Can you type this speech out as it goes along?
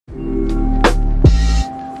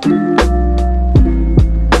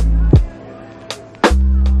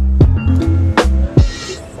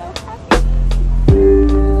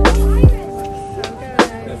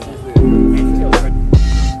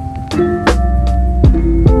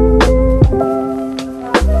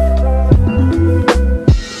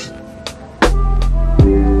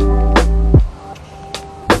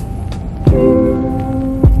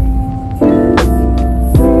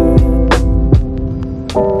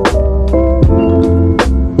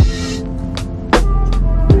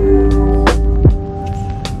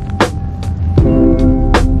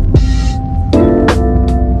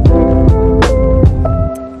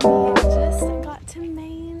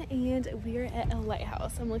at a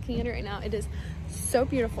lighthouse. I'm looking at it right now. It is so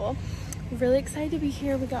beautiful. Really excited to be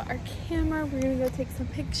here. We got our camera. We're gonna go take some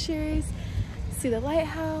pictures, see the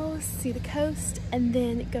lighthouse, see the coast, and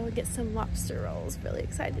then go get some lobster rolls. Really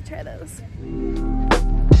excited to try those.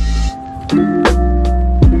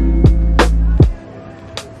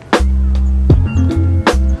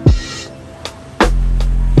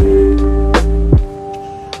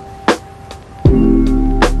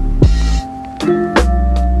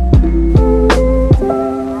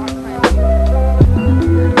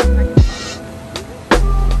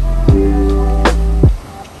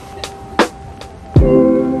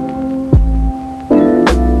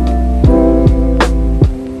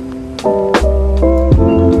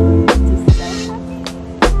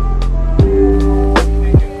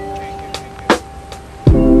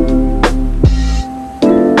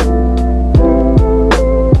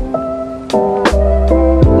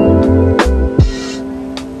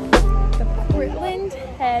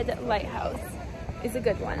 Lighthouse is a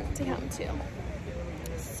good one to come to.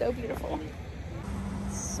 So beautiful.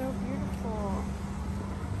 So beautiful.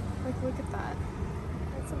 Like, look at that.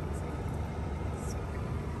 That's amazing. So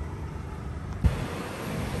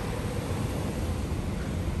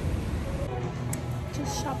good.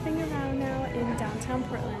 Just shopping around now in downtown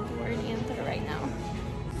Portland. We're in Anthem right now.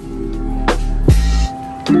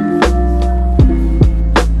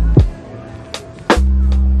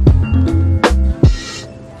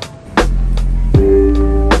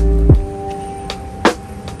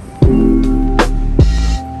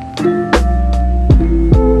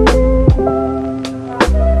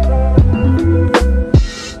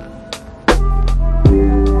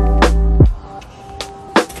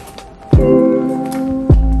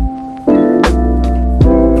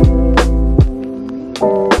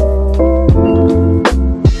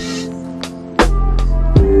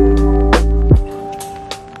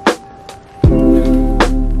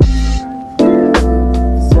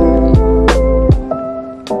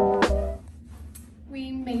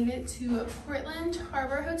 To Portland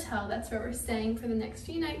Harbor Hotel. That's where we're staying for the next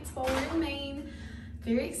few nights while we're in Maine.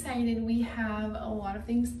 Very excited. We have a lot of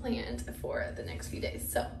things planned for the next few days,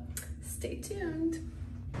 so stay tuned.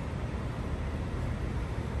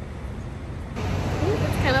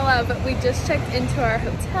 It's kind of loud, but we just checked into our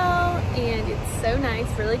hotel and it's so nice,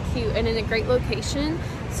 really cute, and in a great location.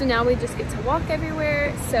 So now we just get to walk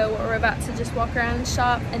everywhere. So we're about to just walk around and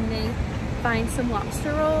shop and then find some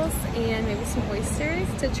lobster rolls and maybe some oysters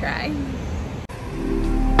to try.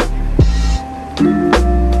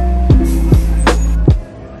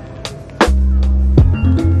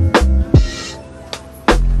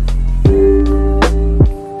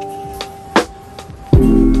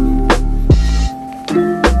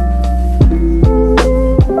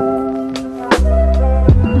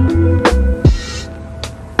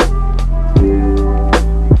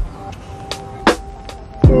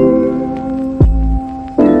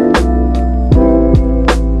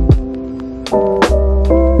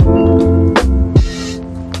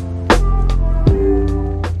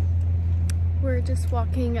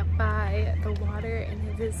 Walking by the water, and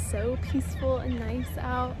it is so peaceful and nice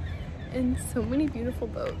out, and so many beautiful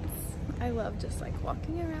boats. I love just like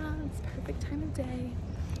walking around. It's the perfect time of day,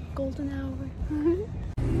 golden hour.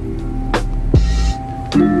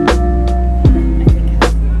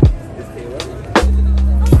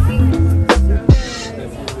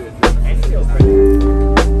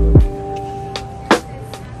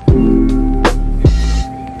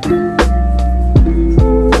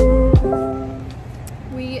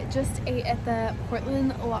 Just ate at the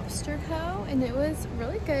Portland Lobster Co. and it was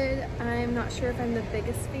really good. I'm not sure if I'm the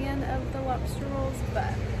biggest fan of the lobster rolls,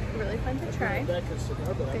 but really fun to try.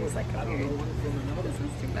 There's like a weird, this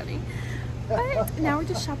is too funny. But now we're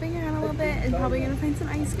just shopping around a little bit and probably gonna find some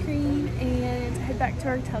ice cream and head back to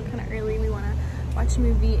our hotel kind of early. We wanna watch a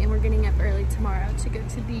movie and we're getting up early tomorrow to go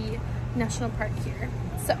to the national park here.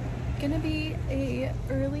 So, gonna be a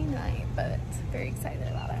early night, but very excited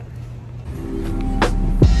about it.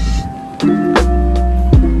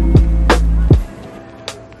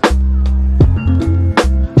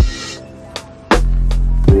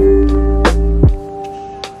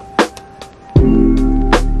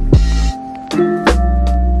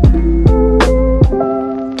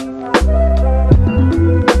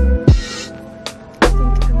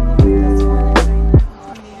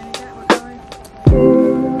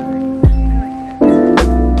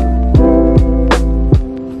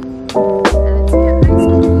 Ice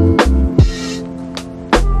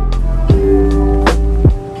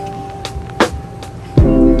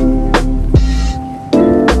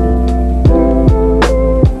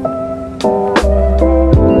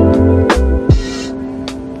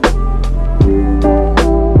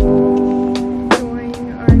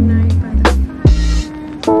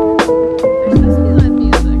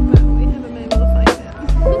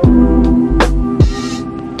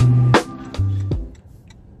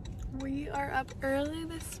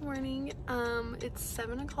morning. It's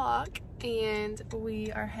 7 o'clock and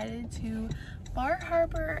we are headed to Bar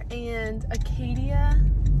Harbor and Acadia.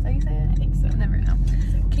 Is that how you say it? I think so. Never know.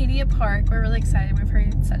 Acadia Park. We're really excited. We've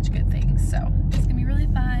heard such good things. So it's gonna be really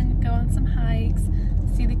fun. Go on some hikes,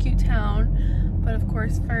 see the cute town. But of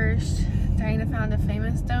course, first, Diana found a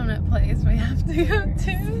famous donut place we have to go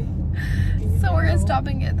to. So we're gonna stop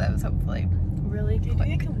and get those hopefully really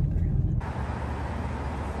quick.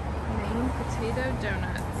 Maine potato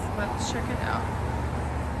donuts. Let's check it out.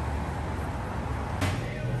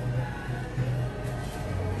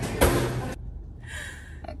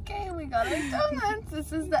 Okay, we got our donuts.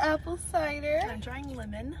 This is the apple cider. I'm trying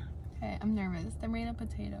lemon. Okay, I'm nervous. They're made of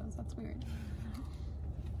potatoes. That's weird.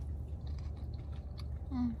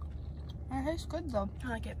 It tastes good though. I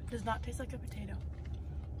like it. It does not taste like a potato.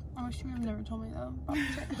 I wish you would have never told me though. Wait,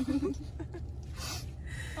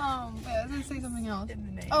 I was gonna say something else. In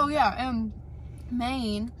the name. Oh yeah,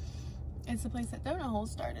 Maine is the place that donut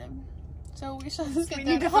holes started. So we should just get we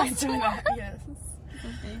need to find some of that. Yes. This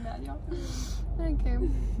is getting bad, y'all. Okay.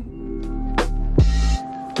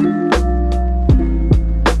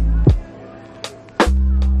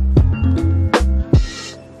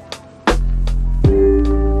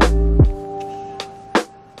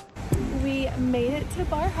 We made it to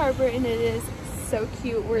Bar Harbor and it is so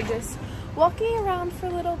cute. We're just walking around for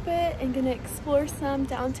a little bit and gonna explore some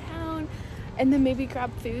downtown and then maybe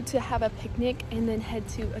grab food to have a picnic and then head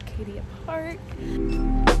to Acadia Park.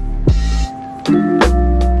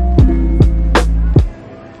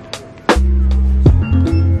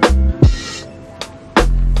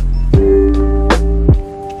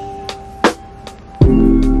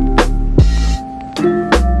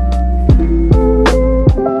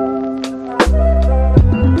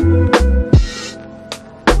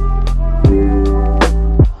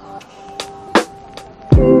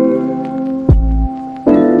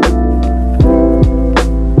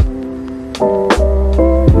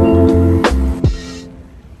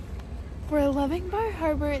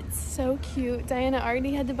 Cute. Diana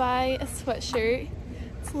already had to buy a sweatshirt.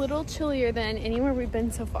 It's a little chillier than anywhere we've been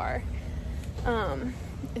so far.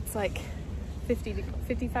 It's like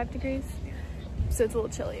 55 degrees, so it's a little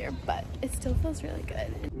chillier, but it still feels really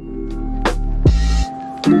good.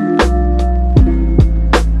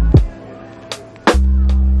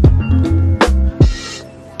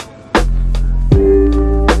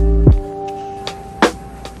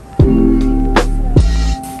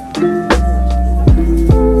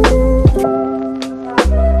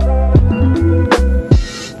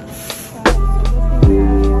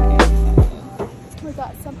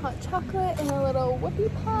 Chocolate and a little whoopie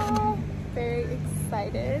pie. Very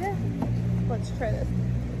excited. Let's try this.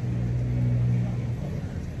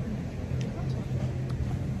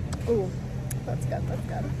 Ooh, that's good, that's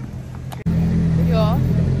good. Y'all,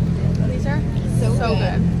 these are so good. So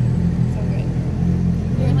good.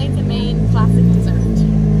 Apparently it's a Maine classic dessert.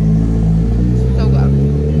 So good.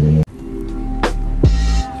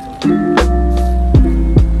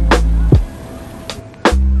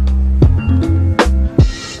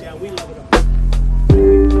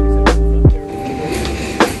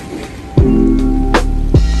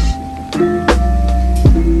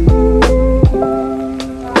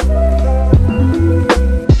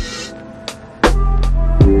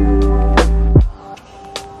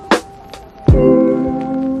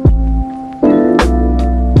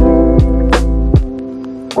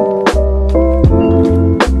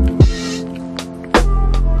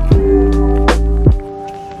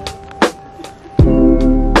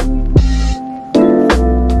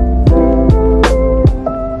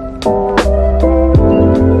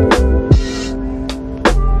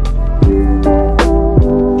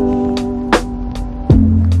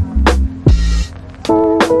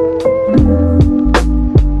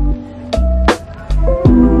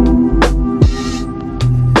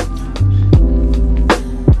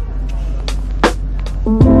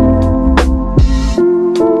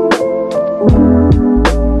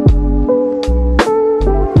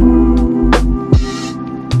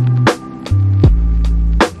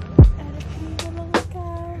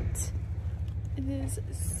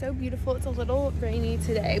 So beautiful. It's a little rainy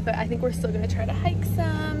today, but I think we're still gonna try to hike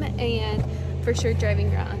some and for sure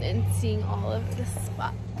driving around and seeing all of the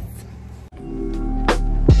spots.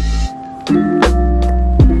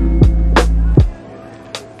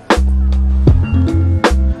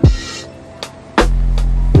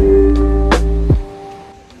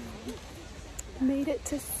 Made it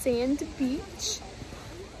to Sand Beach. It's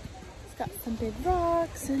got some big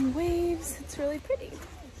rocks and waves. It's really pretty.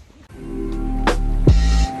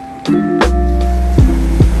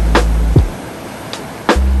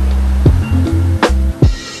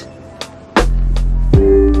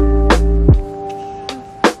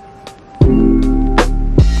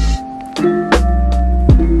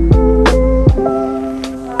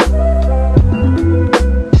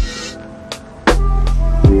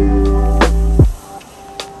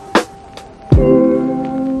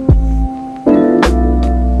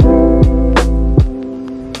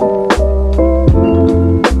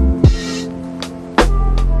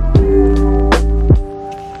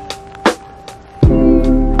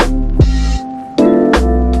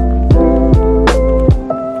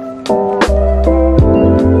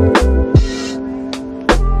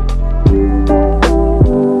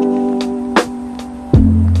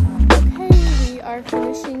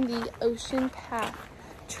 hiking path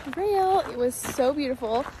trail. It was so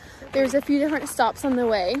beautiful. There's a few different stops on the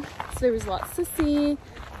way, so there was lots to see.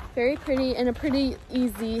 Very pretty and a pretty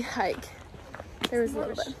easy hike. There was a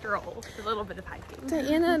little bit stroll, a little bit of hiking.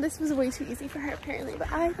 Diana, this was way too easy for her apparently,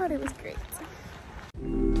 but I thought it was great.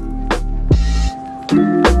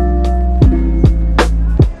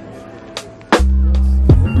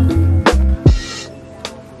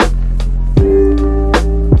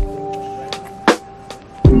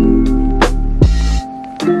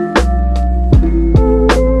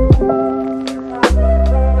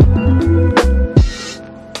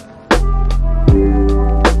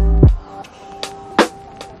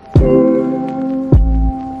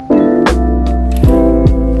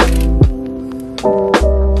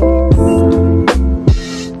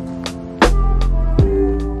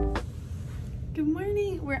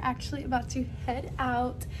 Actually about to head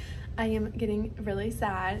out. I am getting really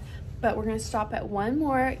sad, but we're gonna stop at one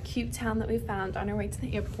more cute town that we found on our way to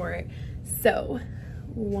the airport. So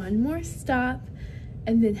one more stop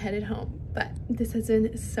and then headed home. But this has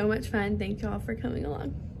been so much fun. Thank you all for coming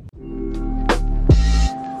along.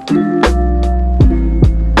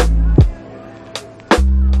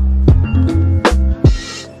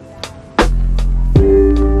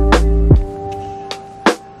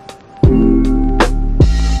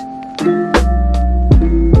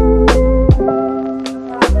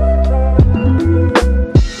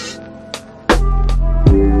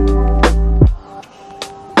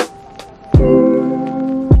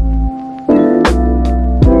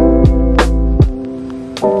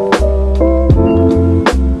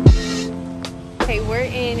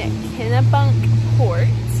 Kennebunkport,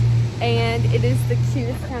 and it is the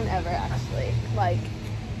cutest town ever, actually. Like,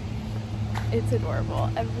 it's adorable.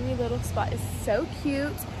 Every little spot is so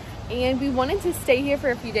cute, and we wanted to stay here for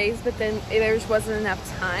a few days, but then there just wasn't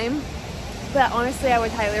enough time. But honestly, I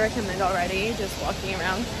would highly recommend already just walking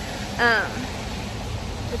around.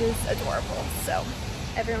 It is adorable, so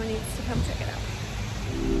everyone needs to come check it out.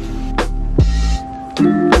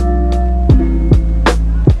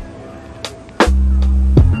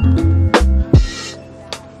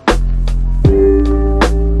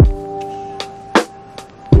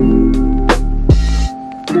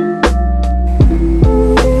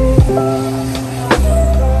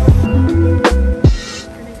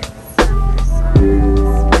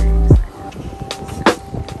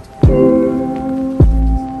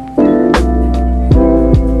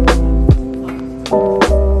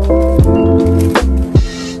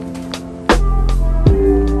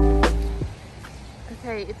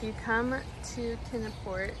 If you come to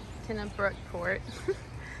Kennebunkport,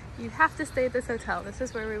 you have to stay at this hotel. This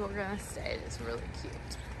is where we were gonna stay. It's really cute.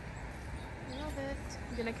 I love it.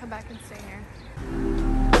 I'm gonna come back and stay here.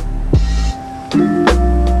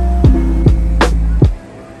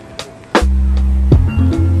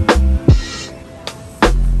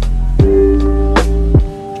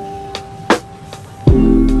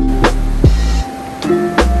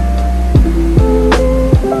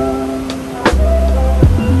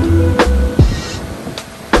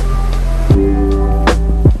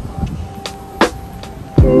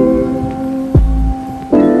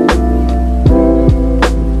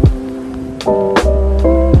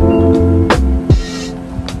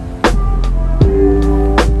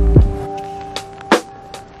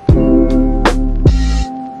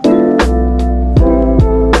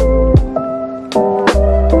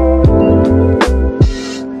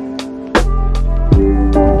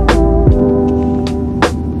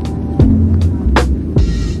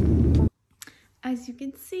 As you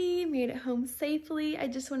can see, made it home safely. I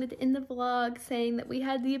just wanted to end the vlog saying that we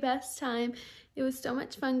had the best time. It was so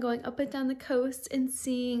much fun going up and down the coast and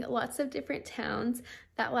seeing lots of different towns.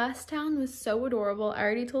 That last town was so adorable. I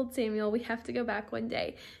already told Samuel we have to go back one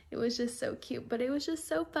day. It was just so cute, but it was just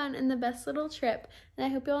so fun and the best little trip. And I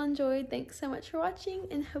hope y'all enjoyed. Thanks so much for watching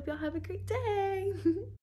and hope y'all have a great day.